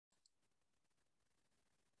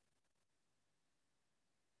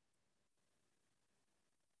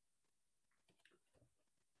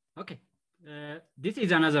Okay, this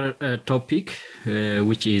is another topic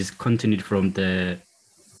which is continued from the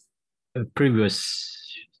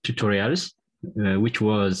previous tutorials, which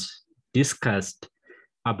was discussed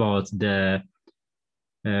about the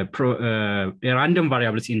random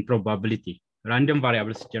variables in probability. Random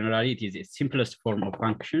variables generally it is the simplest form of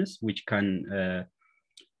functions which can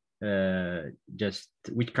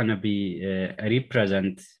be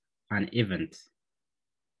represent an event.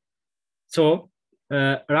 So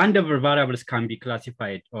random variables can be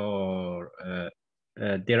classified, or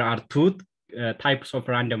there are two types of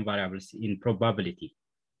random variables in probability.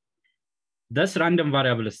 Thus, random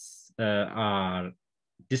variables are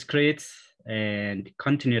discrete and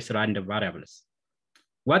continuous random variables.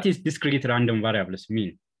 What is discrete random variables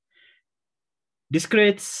mean?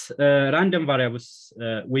 Discrete random variables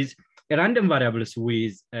with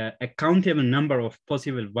a countable number of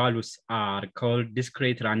possible values are called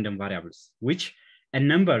discrete random variables, which and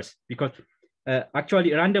numbers, because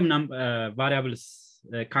actually random variables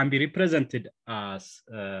can be represented as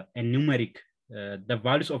a numeric. The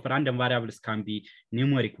values of random variables can be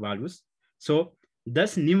numeric values. So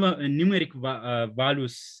thus numeric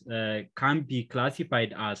values can be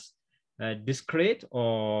classified as discrete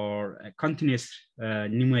or continuous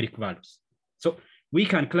numeric values. So we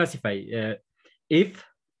can classify if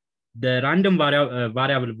the random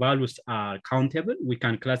variable values are countable, we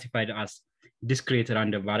can classify it as discrete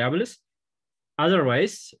random variables.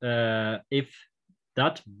 Otherwise, if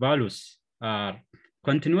that values are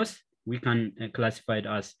continuous, we can classify it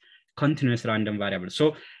as continuous random variables.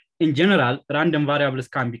 So in general, random variables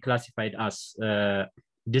can be classified as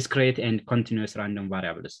discrete and continuous random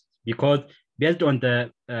variables, because based on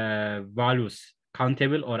the values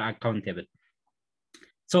countable or uncountable.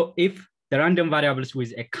 So if the random variables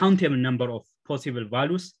with a countable number of possible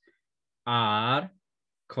values are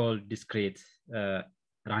called discrete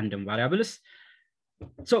random variables.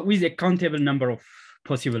 So with a countable number of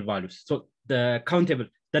possible values. So the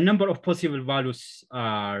number of possible values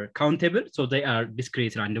are countable, so they are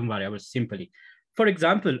discrete random variables simply. For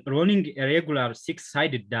example, rolling a regular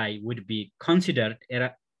six-sided die would be considered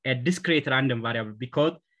a discrete random variable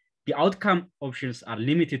because the outcome options are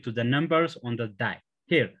limited to the numbers on the die.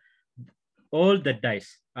 Here, all the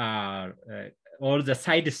dice are, all the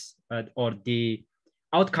sides or the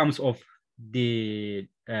outcomes of the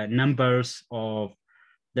numbers of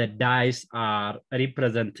the dice are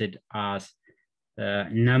represented as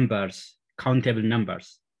numbers, countable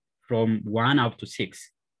numbers from 1 up to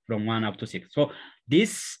 6. So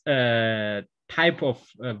this type of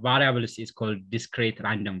variables is called discrete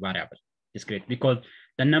random variable. Discrete because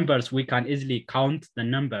the numbers, we can easily count the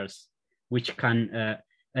numbers which can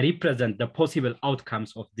represent the possible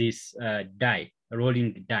outcomes of this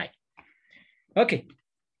rolling die. Okay.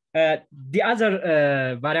 The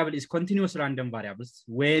other variable is continuous random variables,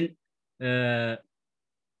 when the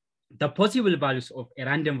possible values of a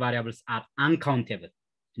random variables are uncountable,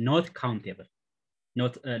 not countable,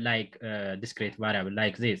 not like discrete variable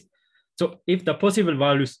like this. So if the possible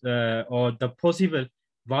values or the possible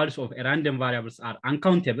values of a random variables are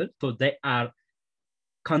uncountable, so they are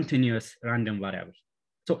continuous random variables.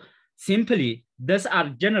 So simply, these are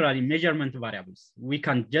generally measurement variables. We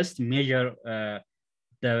can just measure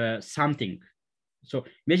something. So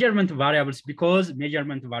measurement variables, because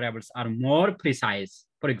measurement variables are more precise.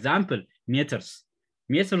 For example, meters.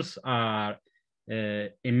 Meters are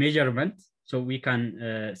a measurement. So we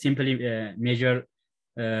can simply measure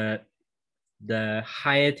the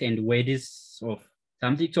height and weights of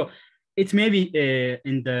something. So it's maybe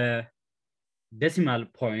in the decimal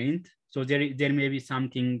point. So there may be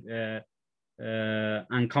something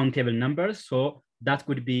uncountable numbers. So that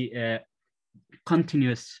could be a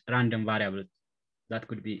continuous random variable. That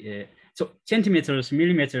could be so centimeters,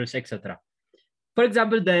 millimeters, etc. For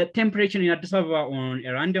example, the temperature in Addis Ababa on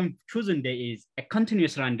a random chosen day is a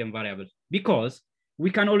continuous random variable, because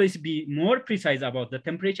we can always be more precise about the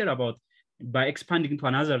temperature by expanding to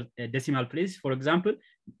another decimal place. For example,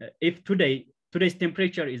 if today's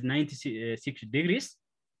temperature is 96 degrees,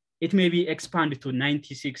 it may be expanded to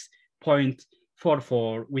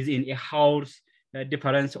 96.44 within a hour's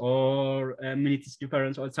difference, or a minute's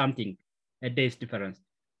difference, or something, a day's difference.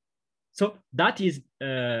 So that is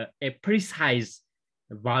a precise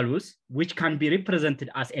values which can be represented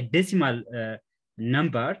as a decimal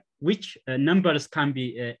number, which numbers can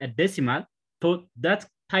be a decimal. So that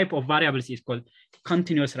type of variables is called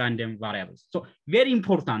continuous random variables. So very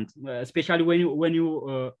important, especially when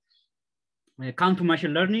you come to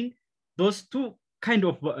machine learning, those two kind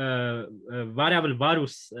of variable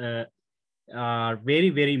values are very,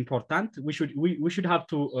 very important. We should have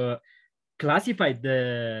to classify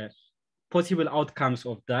the possible outcomes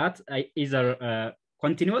of that, either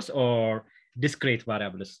continuous or discrete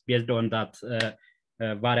variables based on that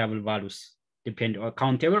variable values, depend on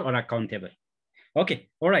countable or uncountable. Okay,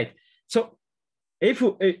 all right. So if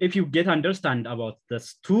you get understand about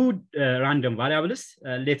these two random variables,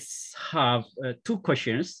 let's have two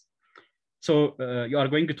questions. So you are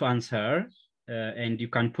going to answer, and you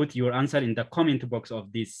can put your answer in the comment box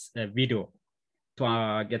of this video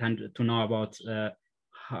to get to know about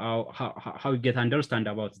how you get understand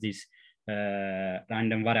about these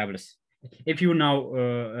random variables. If you now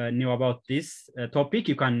knew about this topic,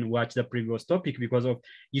 you can watch the previous topic, because of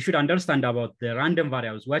you should understand about the random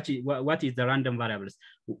variables. What is the random variables?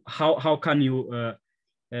 How can you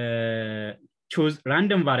choose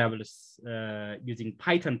random variables using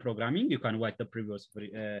Python programming? You can watch the previous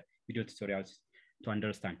video tutorials to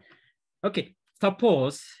understand. Okay,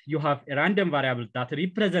 suppose you have a random variable that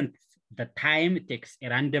represents the time it takes a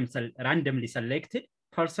randomly selected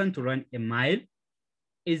person to run a mile.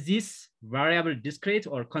 Is this variable discrete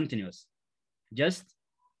or continuous? Just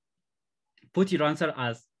put your answer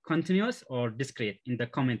as continuous or discrete in the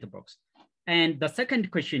comment box. And the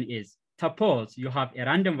second question is, suppose you have a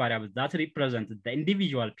random variable that represents the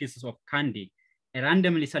individual pieces of candy a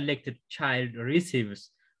randomly selected child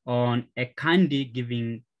receives on a candy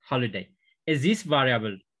giving holiday. Is this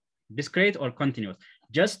variable discrete or continuous?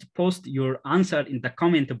 Just post your answer in the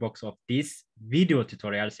comment box of these video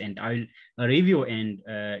tutorials, and I'll review and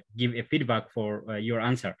give a feedback for your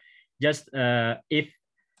answer. Just if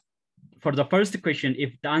for the first question,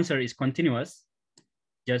 if the answer is continuous,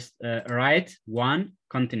 just write 1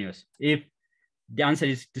 continuous. If the answer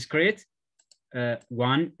is discrete,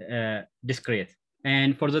 1 discrete.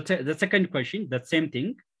 And for the second question, the same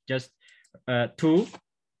thing, just 2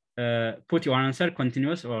 put your answer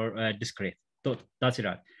continuous or discrete. So that's it.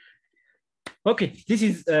 Okay, this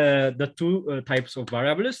is the two types of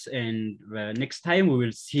variables, and next time we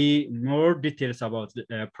will see more details about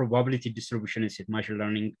probability distribution in machine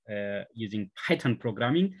learning using Python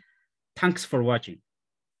programming. Thanks for watching.